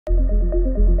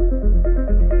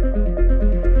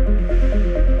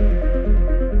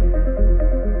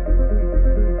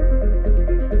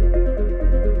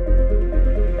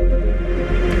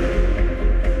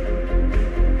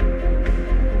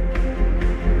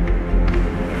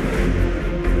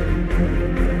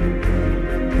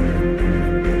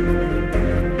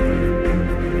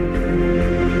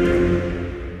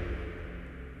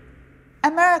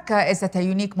America is at a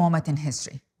unique moment in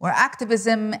history, where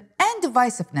activism and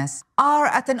divisiveness are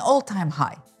at an all-time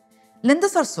high. Linda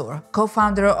Sarsour,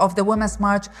 co-founder of the Women's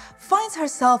March, finds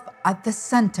herself at the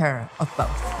center of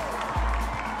both.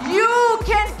 You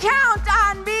can count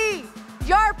on me,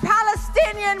 your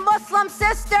Palestinian Muslim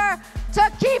sister, to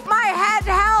keep my head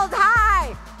held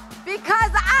high,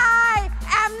 because I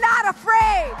am not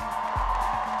afraid.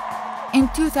 In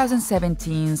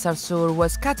 2017, Sarsour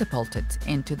was catapulted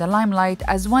into the limelight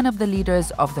as one of the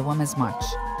leaders of the Women's March.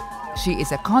 She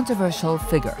is a controversial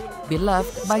figure,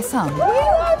 beloved by some. We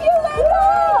love you,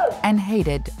 Linda! And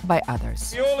hated by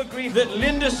others. We all agree that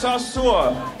Linda Sarsour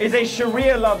is a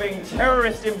Sharia-loving,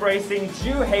 terrorist-embracing,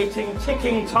 Jew-hating,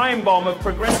 ticking time bomb of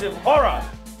progressive horror.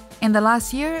 In the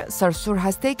last year, Sarsour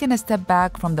has taken a step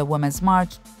back from the Women's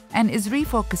March and is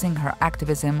refocusing her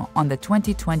activism on the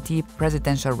 2020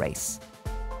 presidential race.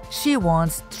 She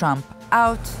wants Trump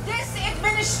out. This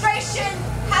administration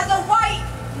has a white,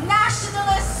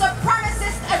 nationalist,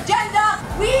 supremacist agenda.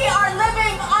 We are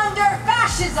living under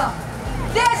fascism.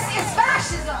 This is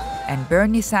fascism. And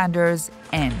Bernie Sanders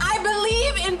in. I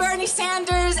believe in Bernie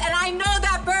Sanders, and I know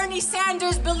that Bernie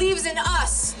Sanders believes in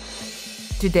us.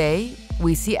 Today,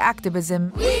 we see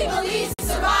activism. We believe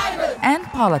survivors. And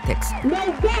politics.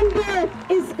 November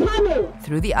is coming.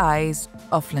 Through the eyes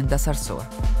of Linda Sarsour.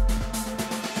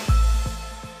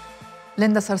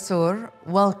 Linda Sarsour,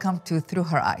 welcome to Through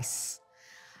Her Eyes.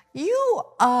 You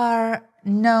are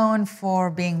known for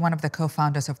being one of the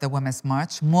co-founders of the Women's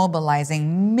March,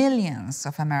 mobilizing millions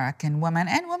of American women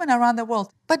and women around the world.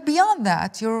 But beyond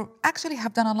that, you actually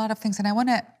have done a lot of things, and I want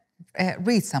to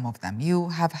read some of them. You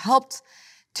have helped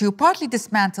to partly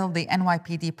dismantle the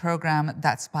NYPD program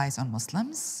that spies on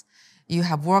Muslims. You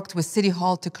have worked with City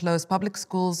Hall to close public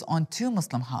schools on 2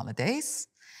 Muslim holidays.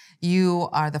 You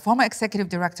are the former executive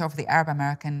director of the Arab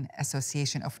American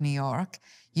Association of New York.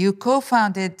 You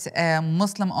co-founded a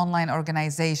Muslim online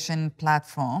organization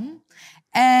platform,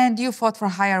 and you fought for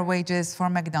higher wages for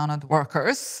McDonald's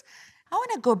workers. I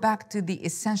want to go back to the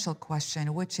essential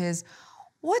question, which is,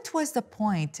 what was the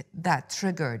point that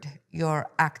triggered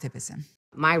your activism?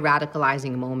 My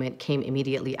radicalizing moment came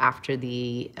immediately after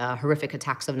the horrific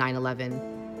attacks of 9/11.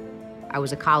 I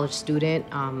was a college student.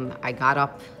 I got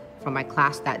up from my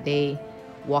class that day,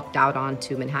 walked out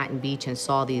onto Manhattan Beach and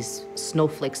saw these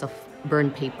snowflakes of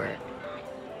burned paper.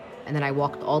 And then I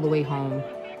walked all the way home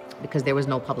because there was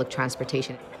no public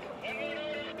transportation.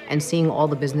 And seeing all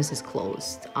the businesses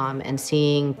closed and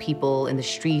seeing people in the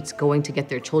streets going to get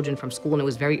their children from school, and it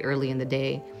was very early in the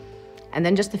day. And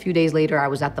then just a few days later, I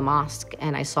was at the mosque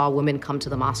and I saw women come to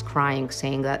the mosque crying,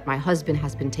 saying that my husband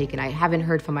has been taken. I haven't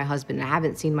heard from my husband. I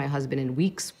haven't seen my husband in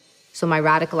weeks. So my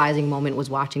radicalizing moment was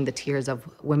watching the tears of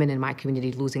women in my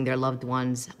community losing their loved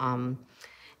ones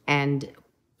and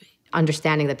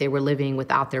understanding that they were living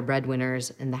without their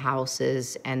breadwinners in the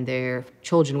houses and their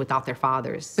children without their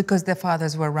fathers. Because their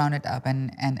fathers were rounded up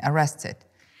and arrested.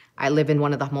 I live in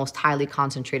one of the most highly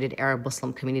concentrated Arab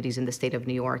Muslim communities in the state of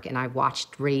New York, and I've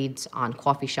watched raids on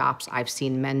coffee shops. I've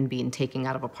seen men being taken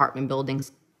out of apartment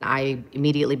buildings. I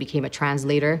immediately became a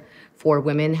translator for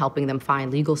women, helping them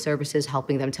find legal services,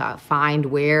 helping them to find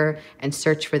where and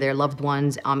search for their loved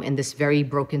ones in this very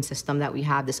broken system that we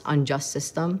have, this unjust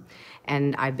system,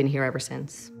 and I've been here ever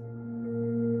since.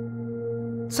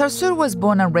 Sarsour was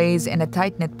born and raised in a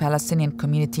tight-knit Palestinian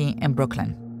community in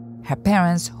Brooklyn. Her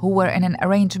parents, who were in an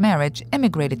arranged marriage,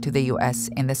 immigrated to the US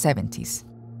in the 70s.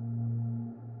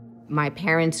 My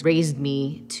parents raised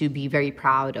me to be very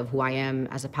proud of who I am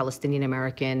as a Palestinian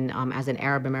American, as an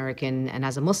Arab American, and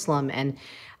as a Muslim. And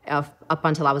up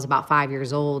until I was about 5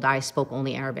 years old, I spoke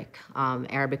only Arabic.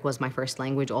 Arabic was my first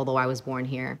language, although I was born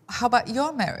here. How about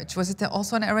your marriage? Was it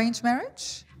also an arranged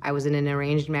marriage? I was in an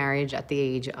arranged marriage at the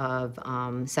age of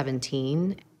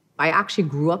 17. I actually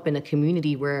grew up in a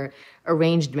community where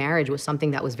arranged marriage was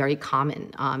something that was very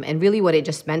common. And really what it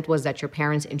just meant was that your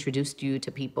parents introduced you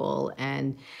to people,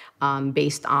 and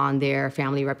based on their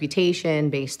family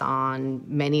reputation, based on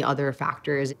many other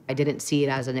factors, I didn't see it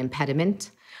as an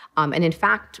impediment. And in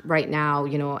fact, right now,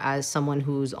 you know, as someone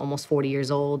who's almost 40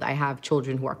 years old, I have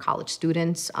children who are college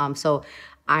students. So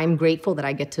I'm grateful that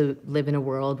I get to live in a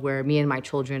world where me and my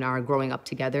children are growing up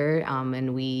together,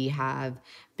 and we have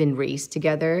been raised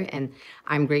together, and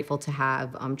I'm grateful to have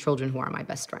children who are my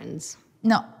best friends.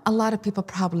 Now, a lot of people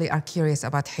probably are curious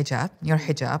about hijab, your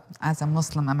hijab. As a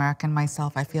Muslim American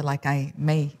myself, I feel like I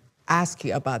may ask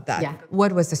you about that. Yeah.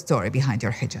 What was the story behind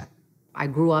your hijab? I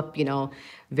grew up,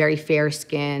 very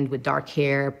fair-skinned with dark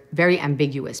hair, very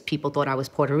ambiguous. People thought I was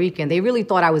Puerto Rican. They really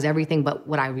thought I was everything but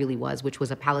what I really was, which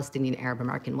was a Palestinian Arab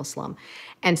American Muslim.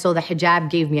 And so the hijab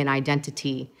gave me an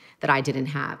identity that I didn't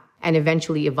have, and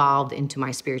eventually evolved into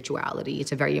my spirituality.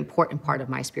 It's a very important part of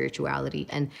my spirituality.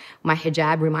 And my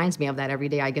hijab reminds me of that every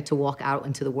day. I get to walk out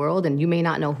into the world, and you may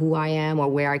not know who I am or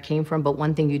where I came from, but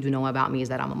one thing you do know about me is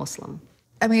that I'm a Muslim.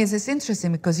 I mean, it's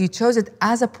interesting because you chose it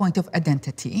as a point of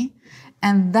identity,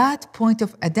 and that point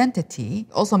of identity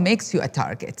also makes you a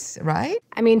target, right?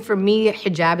 I mean, for me,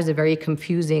 hijab is a very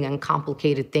confusing and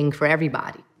complicated thing for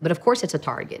everybody. But of course it's a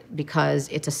target because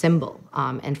it's a symbol.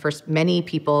 And for many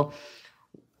people,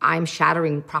 I'm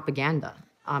shattering propaganda.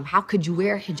 How could you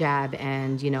wear hijab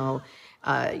and,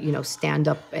 stand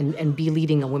up and be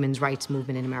leading a women's rights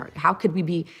movement in America? How could we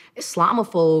be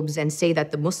Islamophobes and say that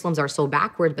the Muslims are so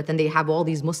backward, but then they have all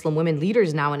these Muslim women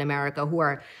leaders now in America who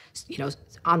are,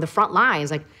 on the front lines?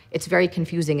 Like, it's very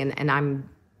confusing, and I'm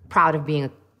proud of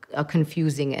being a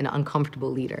confusing and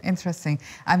uncomfortable leader. Interesting.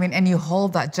 I mean, and you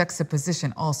hold that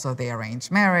juxtaposition also, the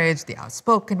arranged marriage, the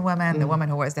outspoken woman, the woman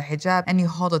who wears the hijab, and you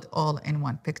hold it all in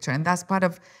one picture. And that's part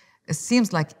of, it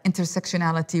seems like,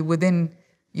 intersectionality within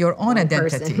your own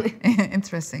identity.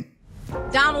 Interesting.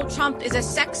 Donald Trump is a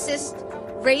sexist,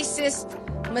 racist,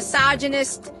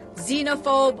 misogynist,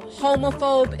 xenophobe,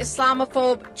 homophobe,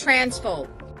 Islamophobe, transphobe.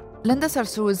 Linda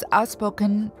Sarsour's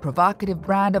outspoken, provocative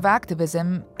brand of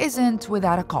activism isn't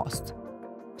without a cost.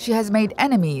 She has made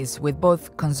enemies with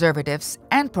both conservatives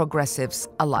and progressives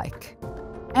alike.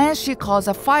 And she caused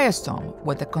a firestorm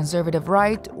with the conservative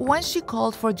right when she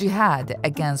called for jihad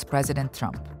against President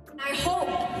Trump. I hope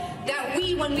that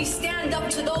when we stand up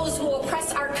to those who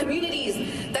oppress our communities,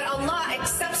 that Allah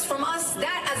accepts from us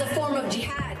that as a form of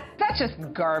jihad. That's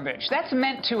just garbage. That's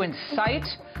meant to incite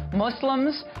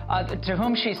Muslims to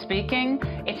whom she's speaking.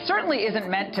 It certainly isn't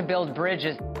meant to build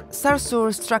bridges.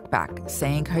 Sarsour struck back,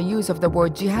 saying her use of the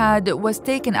word jihad was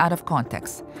taken out of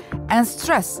context, and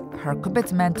stressed her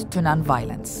commitment to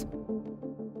nonviolence.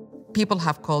 People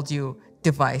have called you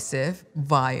divisive,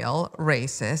 vile,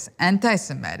 racist,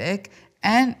 anti-Semitic,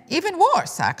 and even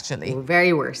worse, actually.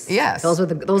 Very worse. Yes. Those are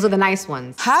the nice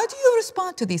ones. How do you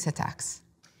respond to these attacks?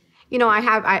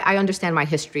 I understand my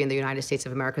history in the United States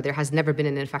of America. There has never been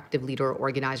an effective leader or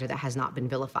organizer that has not been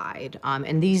vilified.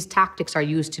 And these tactics are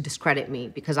used to discredit me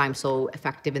because I'm so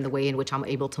effective in the way in which I'm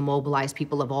able to mobilize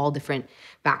people of all different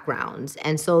backgrounds.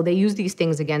 And so they use these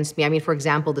things against me. I mean, for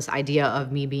example, this idea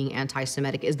of me being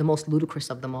anti-Semitic is the most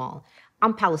ludicrous of them all.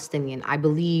 I'm Palestinian. I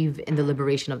believe in the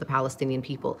liberation of the Palestinian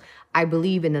people. I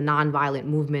believe in the nonviolent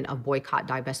movement of boycott,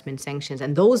 divestment, sanctions.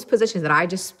 And those positions that I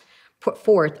just put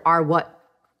forth are what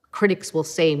critics will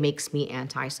say makes me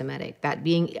anti-Semitic, that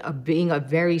being a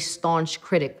very staunch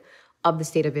critic of the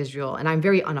state of Israel, and I'm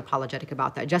very unapologetic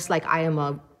about that, just like I am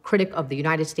a critic of the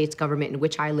United States government in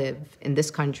which I live in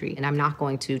this country, and I'm not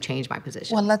going to change my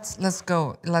position. Well, let's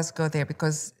go there,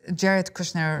 because Jared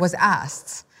Kushner was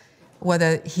asked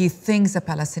whether he thinks the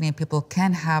Palestinian people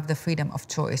can have the freedom of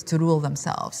choice to rule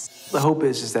themselves. The hope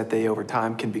is that they, over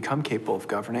time, can become capable of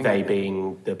governing. They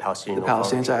being the Palestinian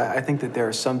Authority. The Palestinians. I think that there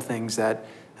are some things that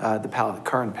the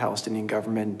current Palestinian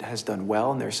government has done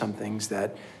well, and there are some things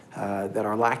that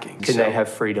are lacking. Can they have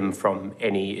freedom from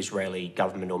any Israeli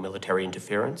government or military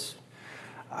interference?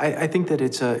 I think that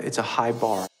it's a high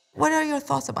bar. What are your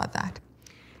thoughts about that?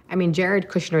 I mean, Jared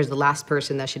Kushner is the last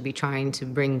person that should be trying to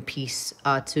bring peace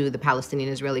to the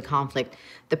Palestinian-Israeli conflict.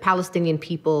 The Palestinian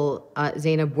people,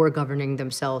 Zainab, were governing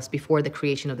themselves before the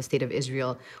creation of the State of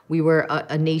Israel. We were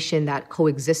a nation that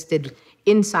coexisted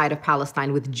inside of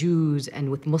Palestine with Jews and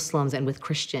with Muslims and with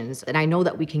Christians. And I know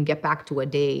that we can get back to a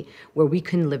day where we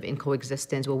can live in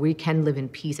coexistence, where we can live in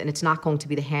peace, and it's not going to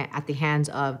be at the hands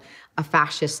of a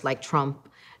fascist like Trump,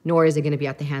 nor is it going to be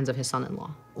at the hands of his son-in-law.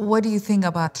 What do you think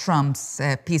about Trump's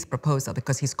peace proposal?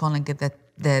 Because he's calling it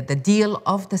the deal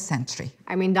of the century.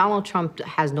 I mean, Donald Trump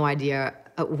has no idea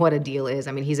what a deal is.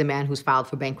 I mean, he's a man who's filed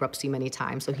for bankruptcy many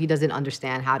times, so he doesn't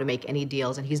understand how to make any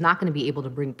deals, and he's not going to be able to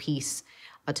bring peace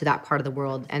to that part of the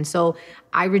world. And so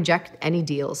I reject any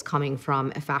deals coming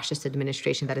from a fascist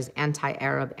administration that is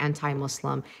anti-Arab,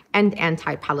 anti-Muslim, and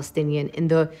anti-Palestinian in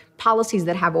the policies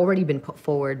that have already been put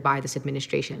forward by this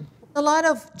administration. A lot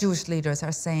of Jewish leaders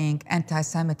are saying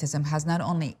anti-Semitism has not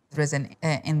only risen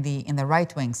in the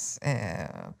right wing's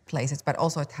places, but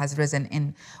also it has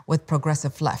risen with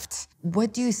progressive left.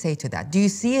 What do you say to that? Do you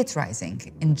see it rising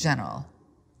in general?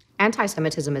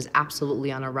 Anti-Semitism is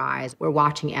absolutely on a rise. We're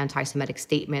watching anti-Semitic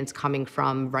statements coming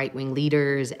from right-wing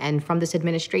leaders and from this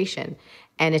administration.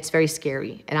 And it's very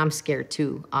scary. And I'm scared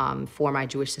too for my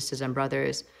Jewish sisters and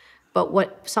brothers. But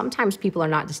what sometimes people are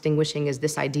not distinguishing is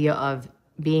this idea of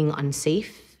being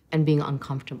unsafe and being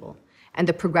uncomfortable. And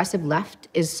the progressive left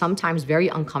is sometimes very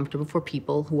uncomfortable for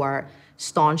people who are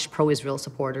staunch pro-Israel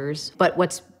supporters. But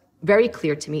what's very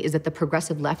clear to me is that the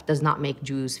progressive left does not make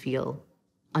Jews feel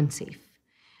unsafe.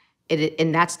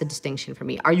 And that's the distinction for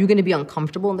me. Are you going to be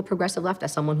uncomfortable in the progressive left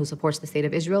as someone who supports the state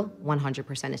of Israel?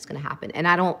 100% it's going to happen. And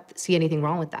I don't see anything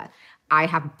wrong with that. I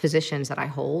have positions that I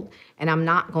hold, and I'm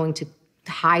not going to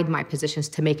hide my positions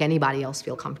to make anybody else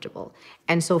feel comfortable.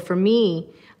 And so for me,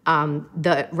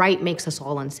 the right makes us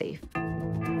all unsafe.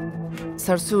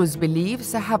 Sarsour's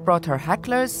beliefs have brought her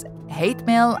hecklers, hate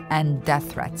mail, and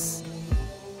death threats.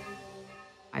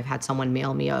 I've had someone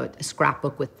mail me a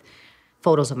scrapbook with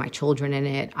photos of my children in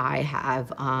it. I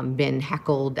have been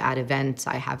heckled at events.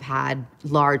 I have had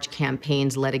large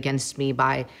campaigns led against me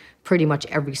by pretty much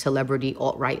every celebrity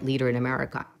alt-right leader in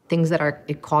America. Things that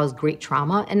it caused great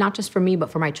trauma, and not just for me, but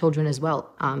for my children as well.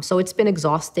 So it's been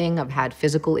exhausting. I've had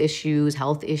physical issues,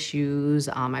 health issues.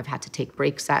 I've had to take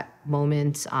breaks at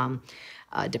moments,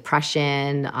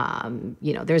 depression.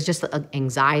 There's just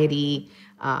anxiety.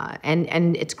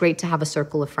 And it's great to have a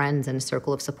circle of friends and a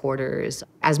circle of supporters.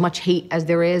 As much hate as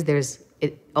there is, there's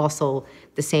also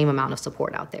the same amount of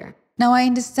support out there. Now, I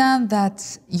understand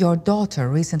that your daughter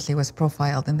recently was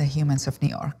profiled in the Humans of New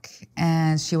York,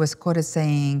 and she was quoted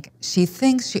saying, she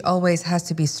thinks she always has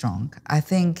to be strong. I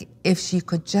think if she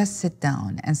could just sit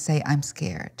down and say, I'm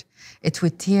scared, it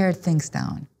would tear things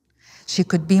down. She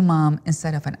could be mom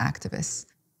instead of an activist.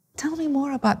 Tell me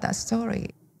more about that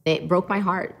story. It broke my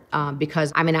heart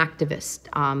because I'm an activist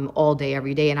all day,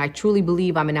 every day. And I truly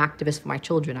believe I'm an activist for my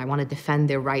children. I want to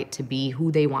defend their right to be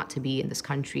who they want to be in this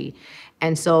country.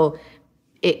 And so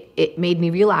it made me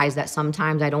realize that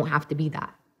sometimes I don't have to be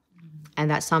that.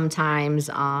 And that sometimes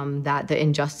that the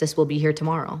injustice will be here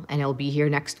tomorrow, and it'll be here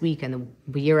next week, and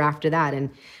the year after that. And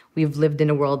we've lived in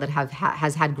a world that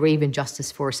has had grave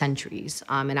injustice for centuries.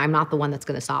 And I'm not the one that's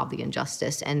going to solve the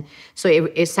injustice. And so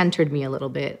it centered me a little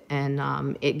bit,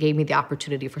 and it gave me the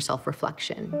opportunity for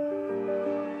self-reflection.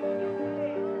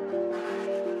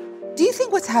 Do you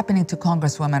think what's happening to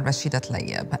Congresswomen Rashida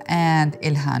Tlaib and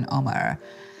Ilhan Omar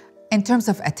in terms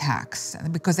of attacks,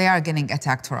 because they are getting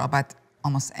attacked for about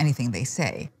almost anything they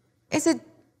say, is it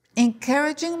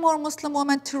encouraging more Muslim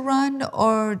women to run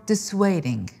or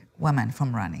dissuading women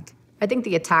from running? I think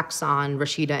the attacks on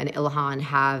Rashida and Ilhan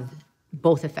have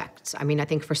both effects. I mean, I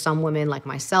think for some women like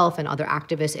myself and other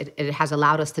activists, it has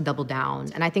allowed us to double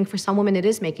down. And I think for some women, it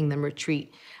is making them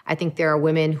retreat. I think there are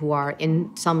women who are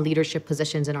in some leadership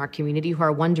positions in our community who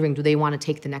are wondering, do they want to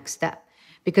take the next step?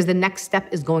 Because the next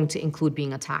step is going to include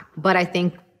being attacked. But I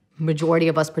think majority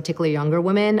of us, particularly younger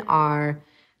women, are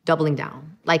doubling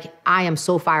down. Like, I am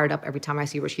so fired up every time I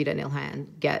see Rashida and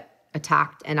Ilhan get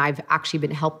attacked, and I've actually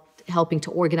been helping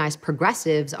to organize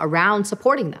progressives around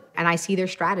supporting them. And I see their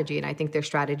strategy, and I think their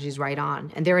strategy is right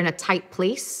on. And they're in a tight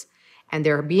place, and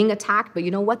they're being attacked, but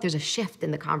you know what? There's a shift in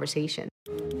the conversation.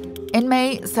 In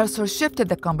May, Sarsour shifted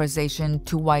the conversation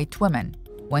to white women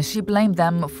when she blamed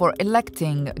them for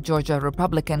electing Georgia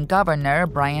Republican Governor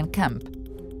Brian Kemp.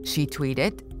 She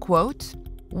tweeted, quote,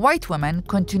 "White women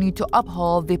continue to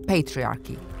uphold the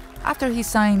patriarchy," after he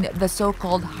signed the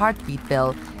so-called heartbeat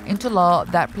bill into law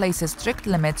that places strict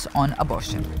limits on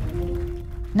abortion.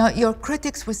 Now, your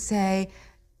critics would say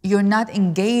you're not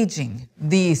engaging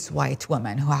these white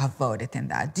women who have voted in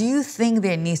that. Do you think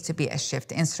there needs to be a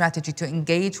shift in strategy to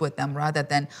engage with them rather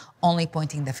than only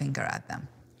pointing the finger at them?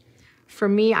 For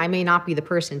me, I may not be the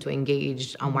person to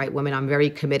engage white women. I'm very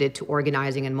committed to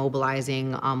organizing and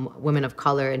mobilizing women of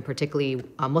color, and particularly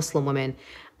Muslim women.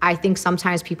 I think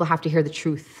sometimes people have to hear the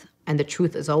truth, and the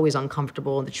truth is always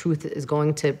uncomfortable, and the truth is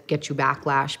going to get you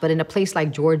backlash. But in a place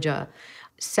like Georgia,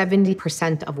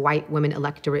 70% of white women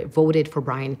electorate voted for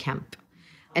Brian Kemp.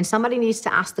 And somebody needs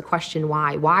to ask the question,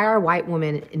 why? Why are white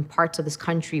women in parts of this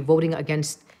country voting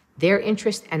against their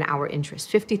interest and our interest?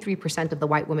 53% of the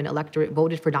white women electorate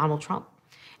voted for Donald Trump.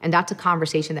 And that's a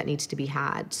conversation that needs to be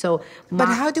had. But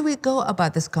how do we go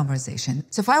about this conversation?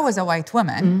 So if I was a white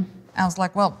woman, I was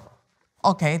like, well,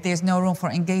 okay, there's no room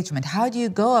for engagement. How do you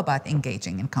go about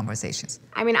engaging in conversations?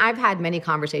 I mean, I've had many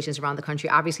conversations around the country.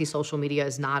 Obviously, social media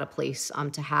is not a place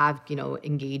to have,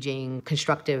 engaging,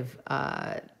 constructive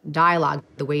dialogue.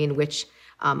 The way in which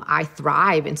I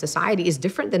thrive in society is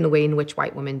different than the way in which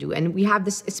white women do. And we have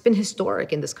this, it's been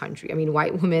historic in this country. I mean,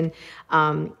 white women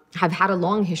have had a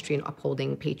long history in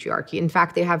upholding patriarchy. In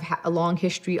fact, they have a long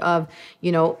history of,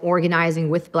 organizing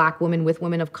with black women, with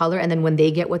women of color. And then when they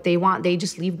get what they want, they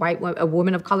just leave a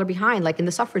woman of color behind, like in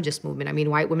the suffragist movement. I mean,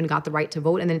 white women got the right to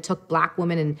vote, and then it took black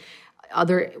women and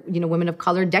other, women of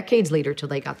color decades later till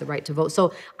they got the right to vote.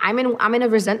 So I'm in a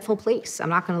resentful place. I'm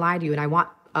not going to lie to you. And I want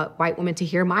white women to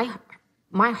hear my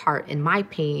heart and my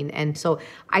pain. And so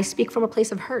I speak from a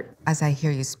place of hurt. As I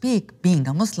hear you speak, being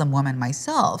a Muslim woman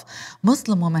myself,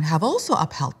 Muslim women have also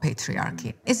upheld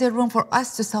patriarchy. Is there room for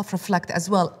us to self-reflect as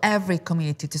well, every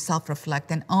community to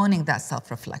self-reflect and owning that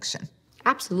self-reflection?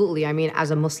 Absolutely. I mean,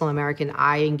 as a Muslim American,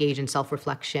 I engage in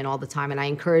self-reflection all the time, and I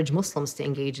encourage Muslims to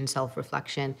engage in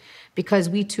self-reflection because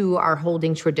we too are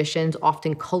holding traditions,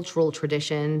 often cultural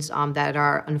traditions, that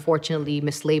are unfortunately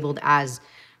mislabeled as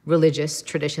religious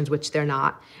traditions, which they're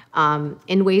not,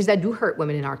 in ways that do hurt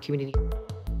women in our community.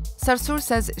 Sarsour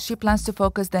says she plans to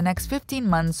focus the next 15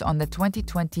 months on the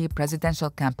 2020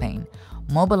 presidential campaign,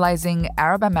 mobilizing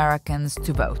Arab Americans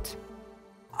to vote.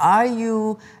 Are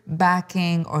you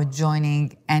backing or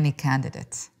joining any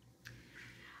candidate?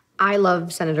 I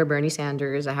love Senator Bernie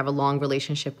Sanders. I have a long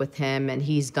relationship with him, and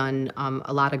he's done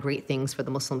a lot of great things for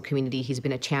the Muslim community. He's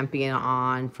been a champion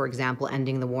on, for example,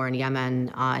 ending the war in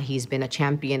Yemen. He's been a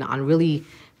champion on really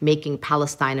making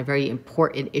Palestine a very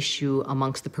important issue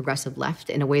amongst the progressive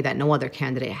left in a way that no other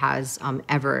candidate has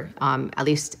ever, at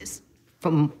least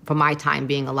from my time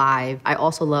being alive. I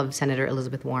also love Senator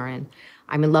Elizabeth Warren.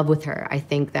 I'm in love with her. I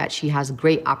think that she has a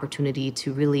great opportunity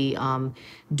to really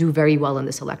do very well in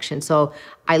this election. So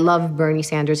I love Bernie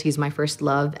Sanders. He's my first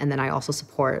love. And then I also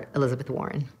support Elizabeth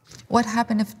Warren. What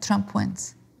happens if Trump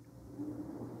wins?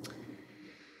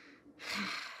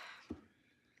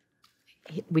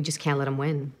 We just can't let him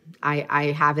win.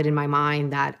 I have it in my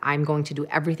mind that I'm going to do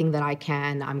everything that I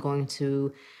can. I'm going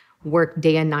to work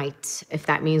day and night, if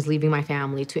that means leaving my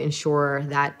family, to ensure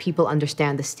that people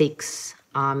understand the stakes,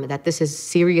 that this is a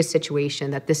serious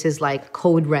situation, that this is like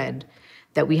code red,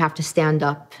 that we have to stand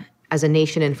up as a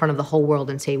nation in front of the whole world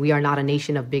and say we are not a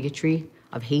nation of bigotry,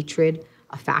 of hatred,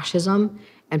 of fascism,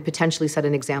 and potentially set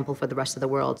an example for the rest of the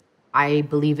world. I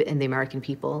believe in the American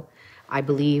people. I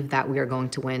believe that we are going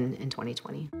to win in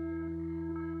 2020.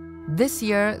 This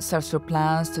year, Sarsour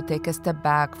plans to take a step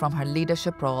back from her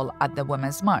leadership role at the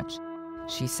Women's March.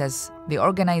 She says the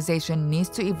organization needs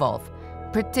to evolve,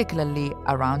 particularly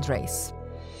around race.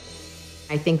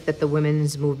 I think that the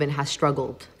women's movement has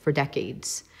struggled for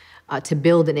decades to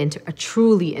build a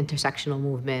truly intersectional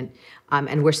movement.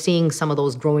 And we're seeing some of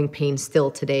those growing pains still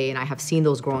today, and I have seen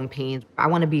those growing pains. I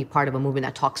want to be part of a movement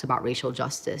that talks about racial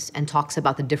justice and talks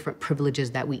about the different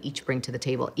privileges that we each bring to the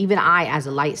table. Even I, as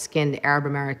a light-skinned Arab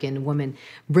American woman,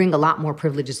 bring a lot more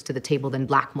privileges to the table than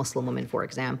Black Muslim women, for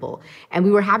example. And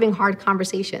we were having hard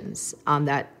conversations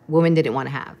that women didn't want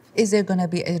to have. Is there going to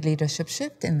be a leadership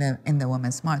shift in the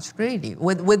Women's March, really,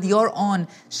 with your own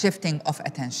shifting of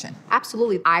attention?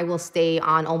 Absolutely. I will stay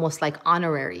on almost like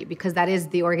honorary, because that is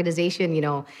the organization.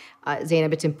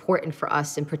 Zainab, it's important for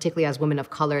us, and particularly as women of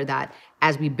color, that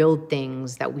as we build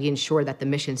things, that we ensure that the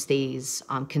mission stays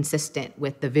consistent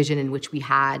with the vision in which we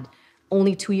had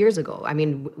only 2 years ago. I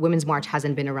mean, Women's March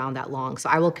hasn't been around that long. So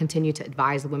I will continue to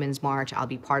advise the Women's March. I'll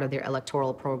be part of their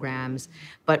electoral programs.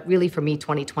 But really, for me,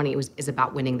 2020 is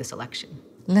about winning this election.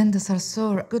 Linda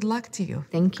Sarsour, good luck to you.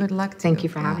 Thank you. Good luck to you. Thank you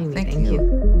for having me. Thank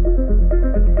you.